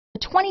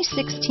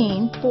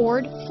2016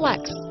 Ford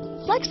Flex.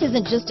 Flex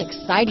isn't just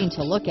exciting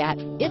to look at,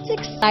 it's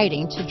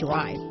exciting to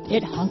drive.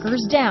 It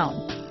hunkers down,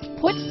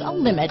 puts a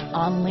limit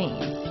on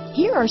lean.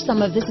 Here are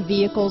some of this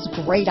vehicle's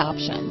great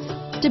options: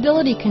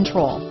 stability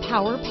control,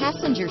 power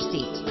passenger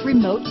seat,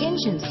 remote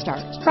engine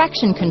start,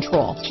 traction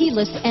control,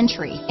 keyless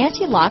entry,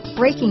 anti-lock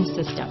braking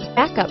system,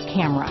 backup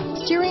camera,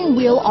 steering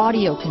wheel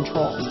audio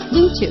controls,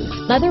 Bluetooth,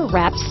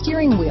 leather-wrapped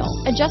steering wheel,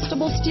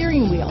 adjustable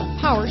steering wheel,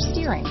 power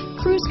steering,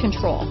 cruise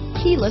control,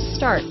 keyless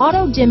start,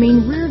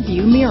 auto-dimming rear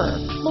view mirror,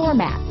 floor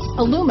mats,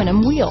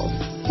 aluminum wheels,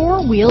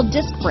 four-wheel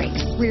disc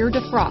brakes, rear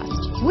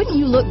defrost. Wouldn't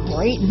you look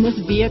great in this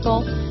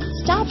vehicle?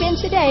 Stop in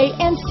today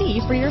and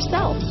see for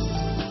yourself.